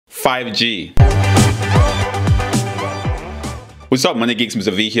5G. What's up, Money Geeks?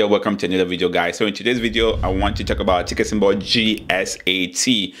 Mr. V here. Welcome to another video, guys. So in today's video, I want to talk about ticker symbol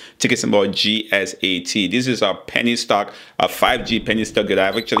GSAT. Ticker symbol GSAT. This is a penny stock, a 5G penny stock that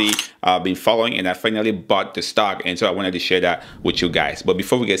I've actually been following, and I finally bought the stock, and so I wanted to share that with you guys. But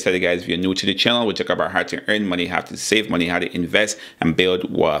before we get started, guys, if you're new to the channel, we talk about how to earn money, how to save money, how to invest and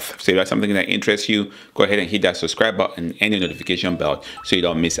build wealth. So if that's something that interests you, go ahead and hit that subscribe button and the notification bell so you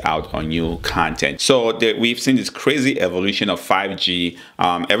don't miss out on new content. So we've seen this crazy evolution of 5G.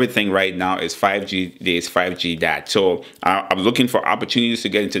 Everything right now is 5G this, 5G that. So I'm looking for opportunities to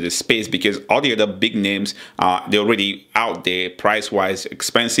get into this space because all the other big names, they're already out there, price-wise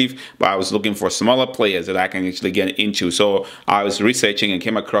expensive, but I was looking for smaller players that I can actually get into. So I was researching and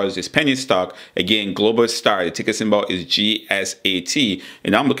came across this penny stock, again, Globalstar. The ticker symbol is GSAT.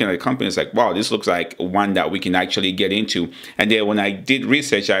 And I'm looking at the company, it's like, wow, this looks like one that we can actually get into. And then when I did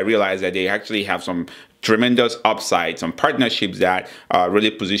research, I realized that they actually have some tremendous upside, some partnerships that are really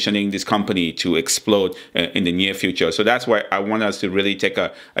positioning this company to explode in the near future. So that's why I want us to really take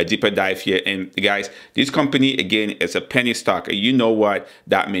a deeper dive here. And guys, this company, again, is a penny stock. You know what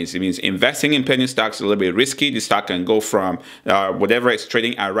that means. It means investing in penny stocks is a little bit risky. The stock can go from whatever it's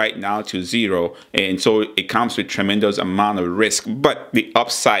trading at right now to zero. And so it comes with tremendous amount of risk, but the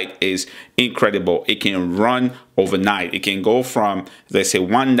upside is incredible. It can run overnight. It can go from, let's say,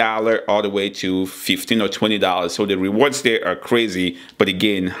 $1 all the way to $15 or $20. So the rewards there are crazy, but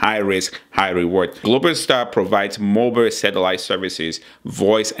again, high risk, high reward. Globalstar provides mobile satellite services,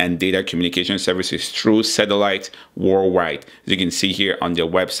 voice and data communication services through satellite worldwide, as you can see here on their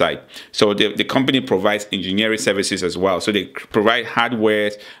website. So the company provides engineering services as well. So they provide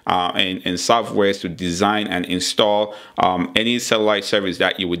hardware and software to design and install any satellite service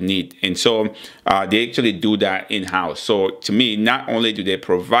that you would need. And so they actually do that in-house. So to me, not only do they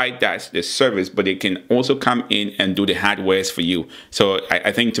provide the service, but they can also come in and do the hardware for you. So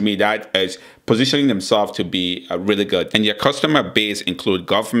I think to me that is positioning themselves to be really good. And their customer base include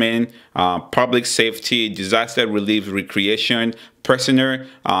government, public safety, disaster relief, recreation, personal,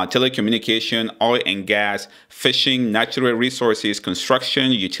 telecommunication, oil and gas, fishing, natural resources,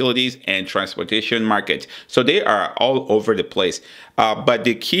 construction, utilities, and transportation markets. So they are all over the place. But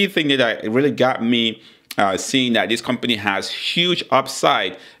the key thing that really got me seeing that this company has huge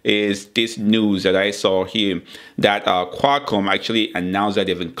upside is this news that I saw here that Qualcomm actually announced that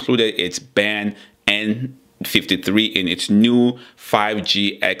they've included its band N53 in its new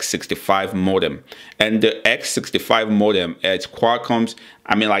 5G X65 modem. And the X65 modem at Qualcomm's,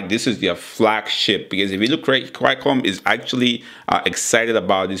 I mean, like, this is their flagship, because if you look right, Qualcomm is actually excited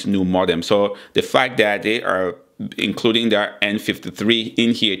about this new modem. So the fact that they are including their N53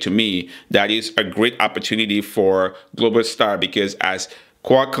 in here, to me, that is a great opportunity for Globalstar, because as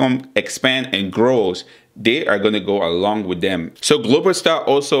Qualcomm expands and grows, they are going to go along with them. So Globalstar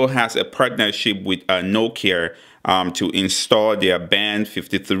also has a partnership with Nokia to install their band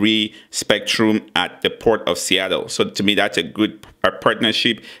 53 spectrum at the port of Seattle. So to me, that's a good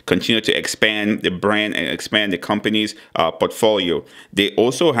partnership. Continue to expand the brand and expand the company's portfolio. They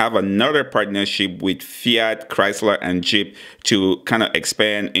also have another partnership with Fiat, Chrysler, and Jeep to kind of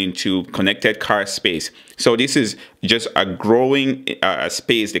expand into connected car space. So this is just a growing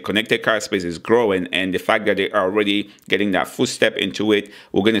space. The connected car space is growing, and the fact that they are already getting that footstep into it,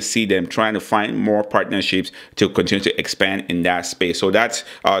 we're going to see them trying to find more partnerships to continue to expand in that space. So that's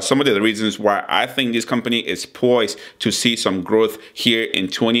some of the reasons why I think this company is poised to see some growth here in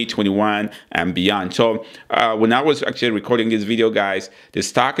 2021 and beyond. So when I was actually recording this video, guys, the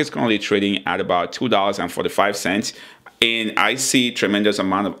stock is currently trading at about $2.45. And I see tremendous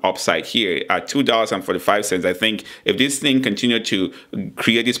amount of upside here at $2.45. I think if this thing continue to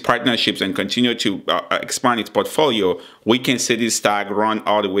create these partnerships and continue to expand its portfolio, we can see this stock run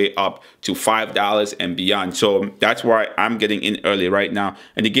all the way up to $5 and beyond. So that's why I'm getting in early right now.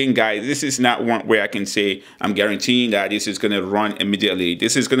 And again, guys, this is not one where I can say I'm guaranteeing that this is going to run immediately.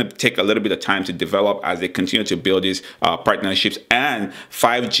 This is going to take a little bit of time to develop as they continue to build these partnerships, and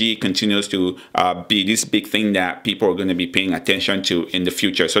 5G continues to be this big thing that people are going to be paying attention to in the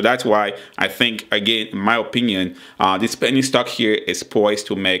future. So that's why I think, again, in my opinion, this penny stock here is poised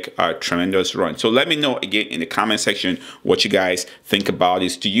to make a tremendous run. So let me know again in the comment section what you guys think about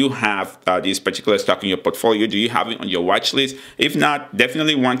this. Do you have this particular stock in your portfolio? Do you have it on your watch list? If not,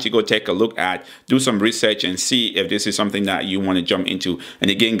 definitely want to go take a look at, do some research and see if this is something that you want to jump into.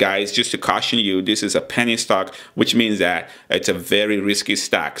 And again, guys, just to caution you, this is a penny stock, which means that it's a very risky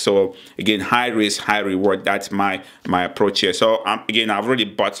stock. So again, high risk, high reward. That's my my approach here. So again, I've already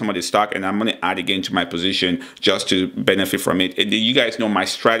bought some of the stock and I'm going to add again to my position just to benefit from it. And you guys know my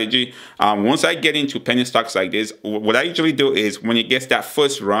strategy. Once I get into penny stocks like this, what I usually do is when it gets that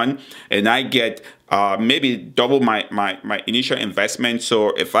first run and I get maybe double my initial investment. So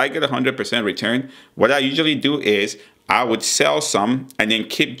if I get 100% return, what I usually do is I would sell some and then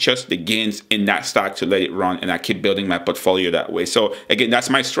keep just the gains in that stock to let it run, and I keep building my portfolio that way. So again, that's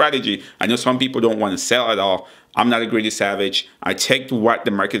my strategy. I know some people don't want to sell at all. I'm not a greedy savage. I take what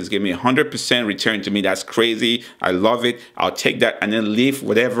the market is giving me. 100% return to me. That's crazy. I love it. I'll take that and then leave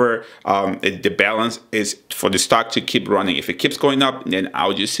whatever the balance is for the stock to keep running. If it keeps going up, then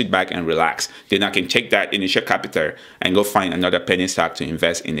I'll just sit back and relax. Then I can take that initial capital and go find another penny stock to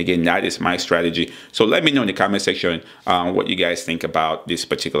invest in. Again, that is my strategy. So let me know in the comment section what you guys think about this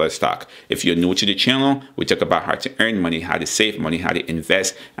particular stock. If you're new to the channel, we talk about how to earn money, how to save money, how to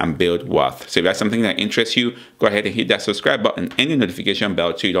invest and build wealth. So if that's something that interests you, go ahead and hit that subscribe button and the notification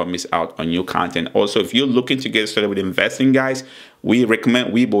bell so you don't miss out on new content. Also, if you're looking to get started with investing, guys, we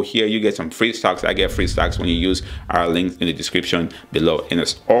recommend WeBull here. You get some free stocks. I get free stocks when you use our links in the description below. And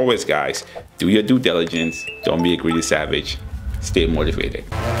as always, guys, do your due diligence. Don't be a greedy savage. Stay motivated.